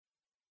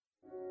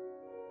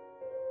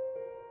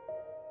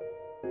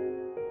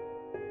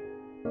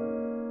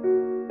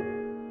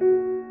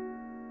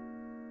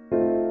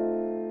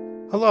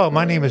Hello,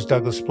 my name is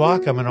Douglas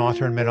Block. I'm an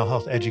author and mental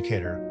health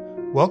educator.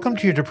 Welcome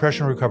to your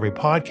Depression Recovery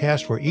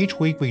Podcast, where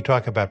each week we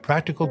talk about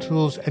practical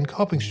tools and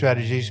coping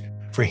strategies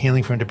for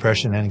healing from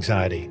depression and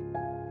anxiety.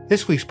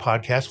 This week's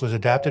podcast was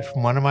adapted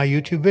from one of my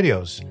YouTube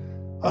videos.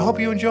 I hope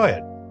you enjoy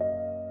it.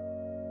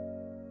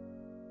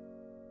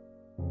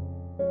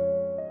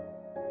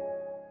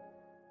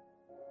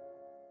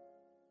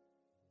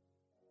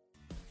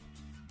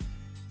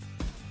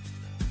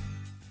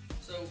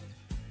 So,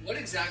 what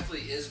exactly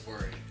is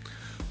worry?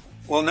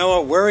 Well,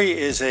 Noah, worry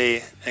is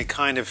a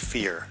kind of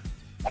fear.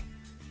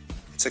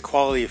 It's a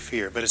quality of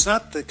fear, but it's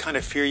not the kind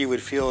of fear you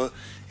would feel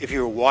if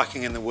you were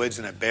walking in the woods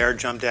and a bear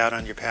jumped out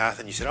on your path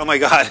and you said, oh my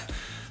God,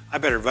 I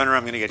better run or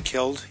I'm going to get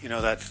killed. You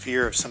know, that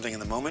fear of something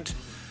in the moment.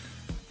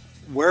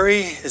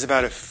 Worry is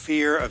about a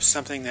fear of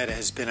something that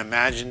has been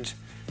imagined,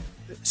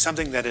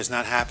 something that has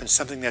not happened,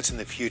 something that's in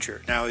the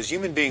future. Now, as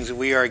human beings,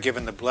 we are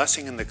given the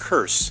blessing and the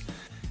curse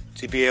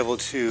to be able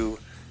to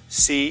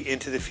see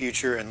into the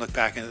future and look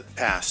back in the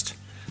past.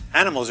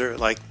 Animals are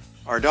like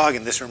our dog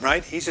in this room,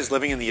 right? He's just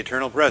living in the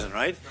eternal present,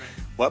 right?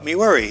 What me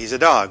worry? He's a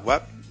dog.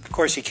 Of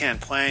course, he can't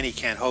plan, he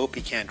can't hope,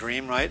 he can't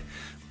dream, right?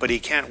 But he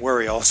can't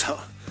worry also.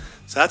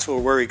 So that's where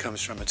worry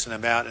comes from. It's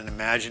about an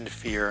imagined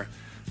fear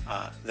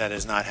that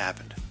has not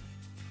happened.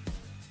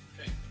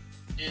 Okay.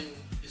 And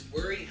is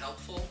worry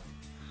helpful?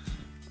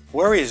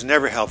 Worry is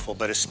never helpful,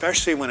 but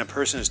especially when a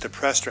person is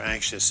depressed or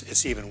anxious,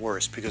 it's even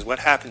worse. Because what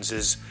happens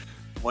is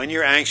when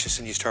you're anxious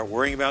and you start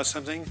worrying about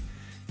something,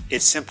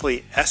 it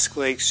simply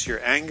escalates your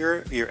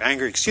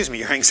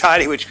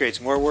anxiety, which creates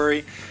more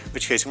worry,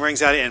 which creates more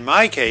anxiety. In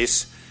my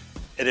case,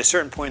 at a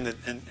certain point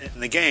in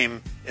the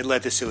game, it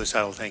led to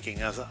suicidal thinking,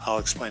 as I'll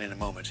explain in a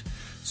moment.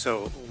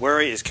 So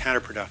worry is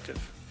counterproductive.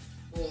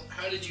 Well,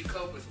 how did you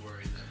cope with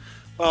worry then?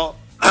 Well,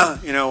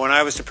 when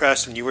I was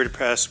depressed and you were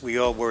depressed, we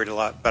all worried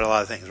about a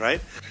lot of things,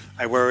 right?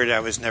 I worried I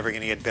was never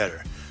going to get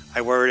better.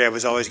 I worried I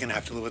was always going to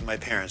have to live with my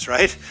parents,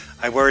 right?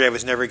 I worried I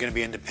was never going to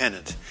be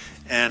independent.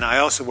 And I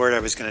also worried I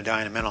was going to die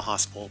in a mental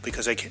hospital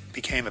because I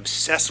became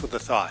obsessed with the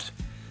thought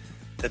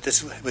that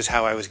this was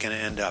how I was going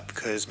to end up,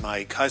 because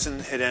my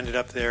cousin had ended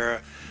up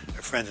there,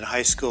 a friend in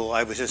high school.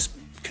 I was just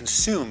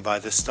consumed by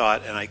this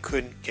thought, and I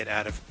couldn't get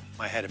out of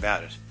my head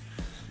about it.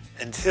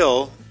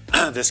 Until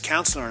this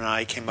counselor and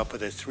I came up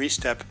with a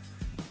 3-step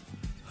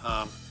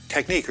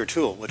technique or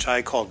tool, which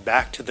I called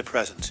Back to the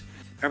Present.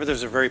 Remember there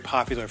was a very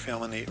popular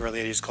film in the early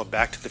 80s called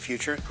Back to the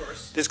Future? Of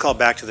course. This is called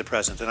Back to the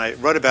Present, and I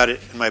wrote about it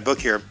in my book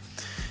here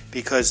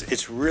because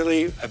it's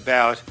really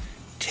about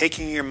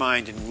taking your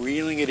mind and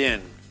reeling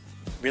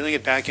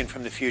it back in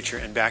from the future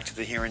and back to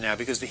the here and now,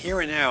 because the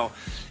here and now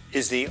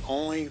is the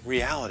only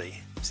reality.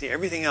 See,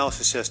 everything else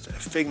is just a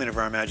figment of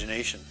our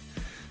imagination.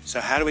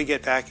 So how do we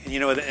get back? And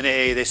in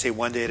AA they say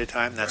one day at a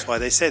time, and that's why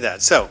they say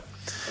that. So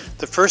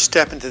the first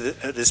step into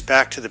this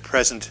back to the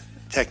present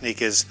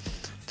technique is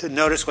to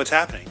notice what's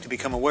happening, to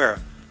become aware.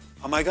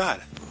 Oh my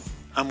God,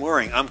 I'm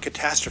worrying, I'm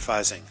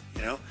catastrophizing,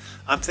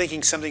 I'm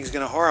thinking something's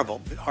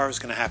horrible is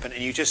going to happen,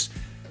 and you just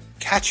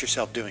catch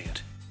yourself doing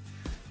it.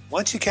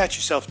 Once you catch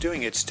yourself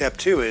doing it, step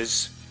 2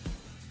 is,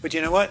 but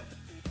you know what?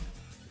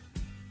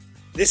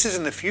 This is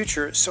in the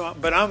future,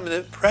 but I'm in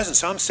the present,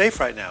 so I'm safe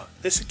right now.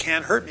 This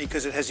can't hurt me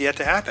because it has yet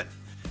to happen.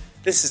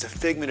 This is a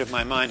figment of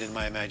my mind and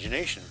my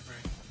imagination.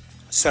 Right.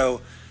 So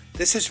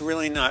this is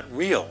really not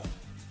real.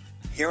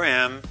 Here I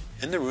am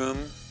in the room,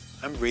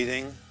 I'm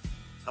breathing,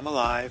 I'm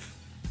alive,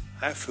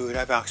 I have food, I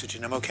have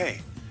oxygen, I'm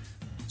okay.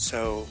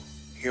 So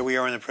here we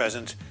are in the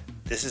present.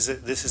 This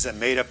is a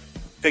made-up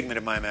figment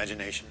of my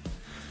imagination.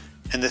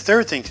 And the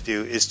third thing to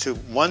do is to,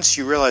 once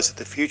you realize that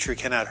the future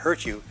cannot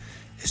hurt you,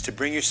 is to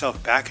bring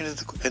yourself back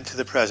into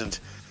the present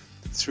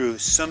through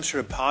some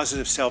sort of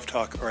positive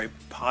self-talk or a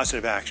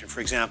positive action. For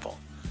example,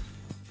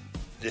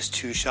 this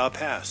too shall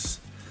pass.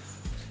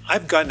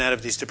 I've gotten out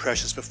of these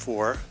depressions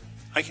before.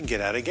 I can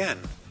get out again.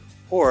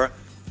 Or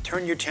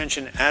turn your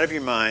attention out of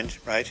your mind,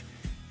 right,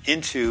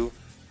 into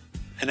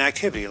an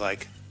activity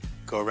like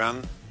go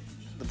around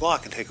the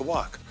block and take a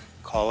walk.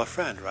 Call a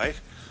friend, right?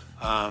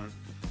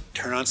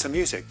 Turn on some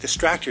music.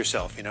 Distract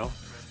yourself,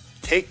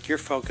 Take your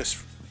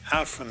focus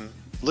out from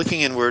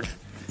looking inward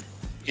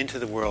into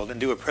the world and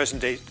do a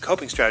present-day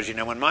coping strategy.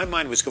 Now, when my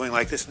mind was going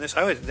like this and this,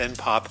 I would then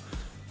pop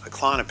a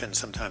Klonopin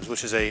sometimes,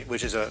 which is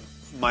a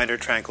minor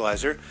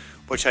tranquilizer,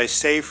 which I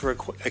save for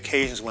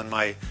occasions when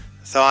my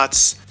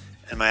thoughts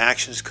and my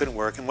actions couldn't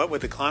work. And what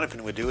the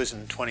Klonopin would do is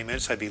in 20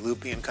 minutes I'd be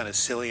loopy and kind of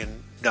silly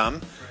and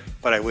dumb,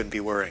 but I wouldn't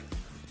be worrying.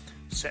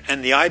 So,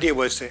 and the idea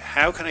was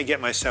how can I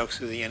get myself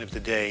through the end of the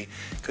day?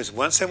 Because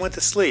once I went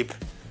to sleep,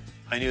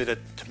 I knew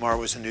that tomorrow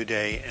was a new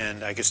day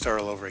and I could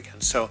start all over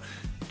again. So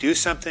do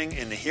something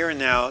in the here and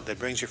now that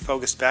brings your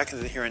focus back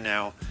into the here and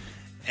now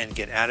and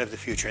get out of the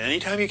future. And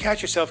anytime you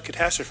catch yourself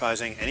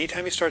catastrophizing,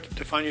 anytime you start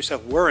to find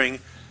yourself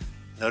worrying,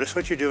 notice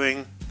what you're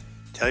doing.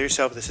 Tell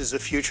yourself this is the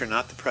future,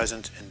 not the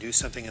present, and do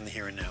something in the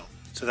here and now.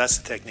 So that's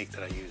the technique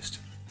that I used.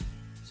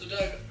 So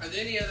Doug, are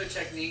there any other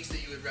techniques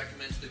that you would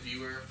recommend to the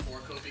viewer for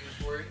coping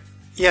with worry?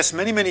 Yes,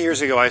 many, many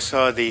years ago I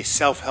saw the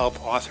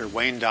self-help author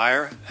Wayne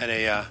Dyer at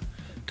a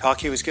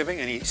talk he was giving,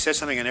 and he said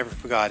something I never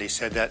forgot. He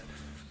said that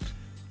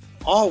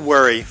all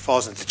worry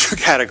falls into two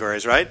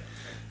categories, right?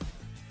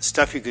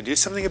 Stuff you could do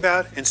something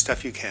about and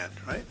stuff you can't,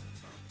 right?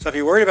 So if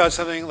you're worried about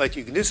something, like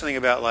you can do something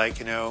about, like,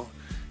 how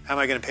am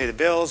I going to pay the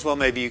bills? Well,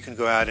 maybe you can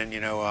go out and,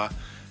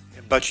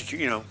 budget,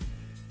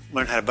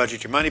 learn how to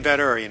budget your money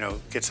better, or,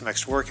 get some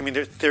extra work. I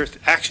mean, there's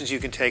actions you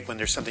can take when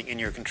there's something in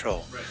your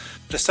control. Right.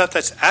 The stuff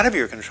that's out of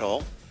your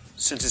control,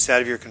 since it's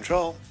out of your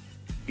control,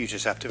 you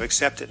just have to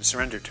accept it and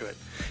surrender to it.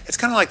 It's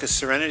kind of like the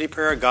serenity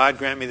prayer. God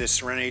grant me the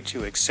serenity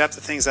to accept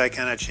the things I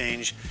cannot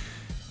change,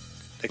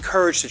 the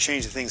courage to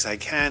change the things I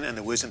can, and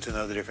the wisdom to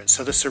know the difference.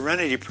 So the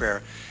serenity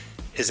prayer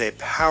is a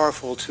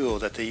powerful tool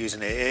that they use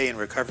in AA and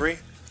recovery,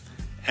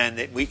 and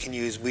that we can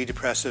use, we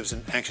depressives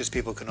and anxious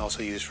people can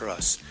also use for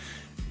us.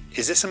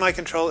 Is this in my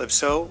control? If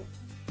so,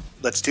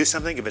 let's do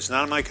something. If it's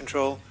not in my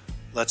control,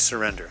 let's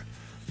surrender.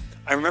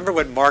 I remember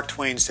what Mark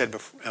Twain said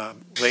before,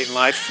 late in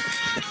life.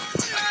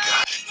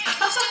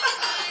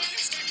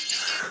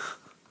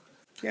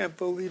 Can't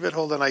believe it.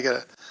 Hold on, I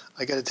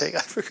gotta take.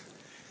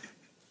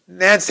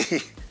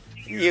 Nancy,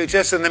 you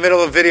just in the middle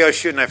of a video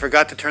shoot, and I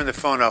forgot to turn the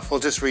phone off. We'll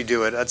just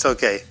redo it. That's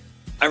okay.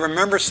 I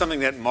remember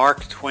something that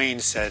Mark Twain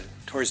said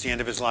towards the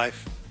end of his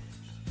life.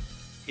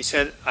 He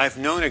said, "I've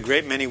known a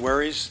great many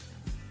worries,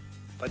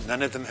 but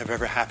none of them have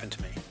ever happened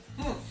to me."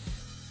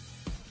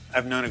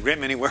 I've known a great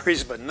many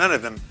worries, but none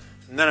of them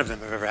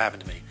have ever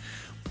happened to me.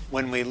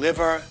 When we live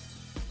our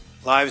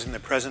lives in the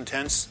present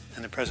tense,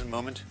 in the present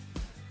moment,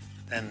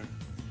 then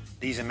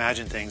these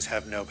imagined things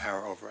have no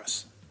power over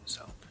us.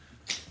 So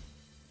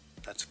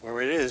that's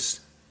where it is.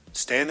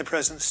 Stay in the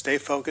present, stay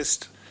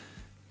focused,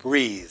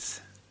 breathe,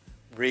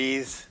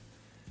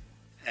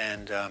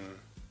 and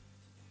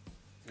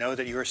know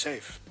that you are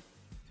safe.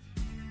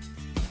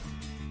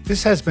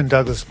 This has been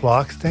Douglas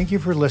Bloch. Thank you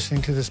for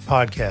listening to this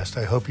podcast.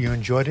 I hope you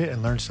enjoyed it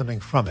and learned something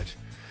from it.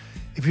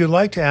 If you'd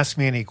like to ask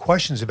me any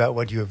questions about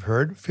what you have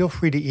heard, feel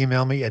free to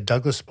email me at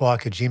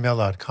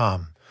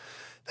douglasbloch@gmail.com.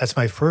 That's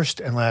my first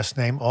and last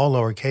name, all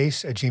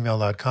lowercase,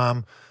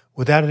 @gmail.com,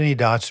 without any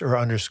dots or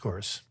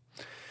underscores.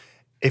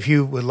 If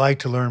you would like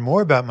to learn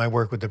more about my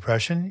work with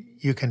depression,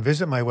 you can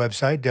visit my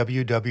website,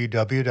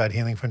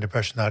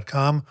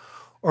 www.healingfromdepression.com,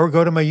 or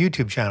go to my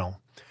YouTube channel.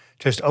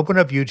 Just open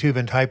up YouTube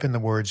and type in the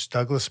words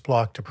Douglas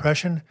Bloch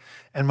Depression,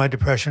 and my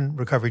depression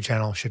recovery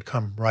channel should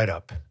come right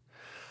up.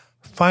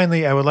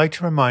 Finally, I would like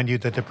to remind you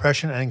that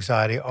depression and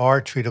anxiety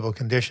are treatable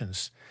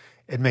conditions.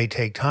 It may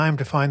take time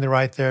to find the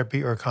right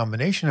therapy or a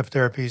combination of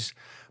therapies,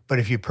 but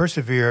if you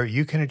persevere,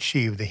 you can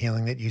achieve the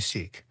healing that you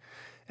seek.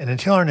 And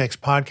until our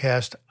next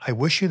podcast, I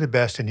wish you the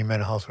best in your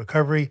mental health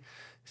recovery.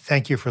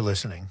 Thank you for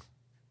listening.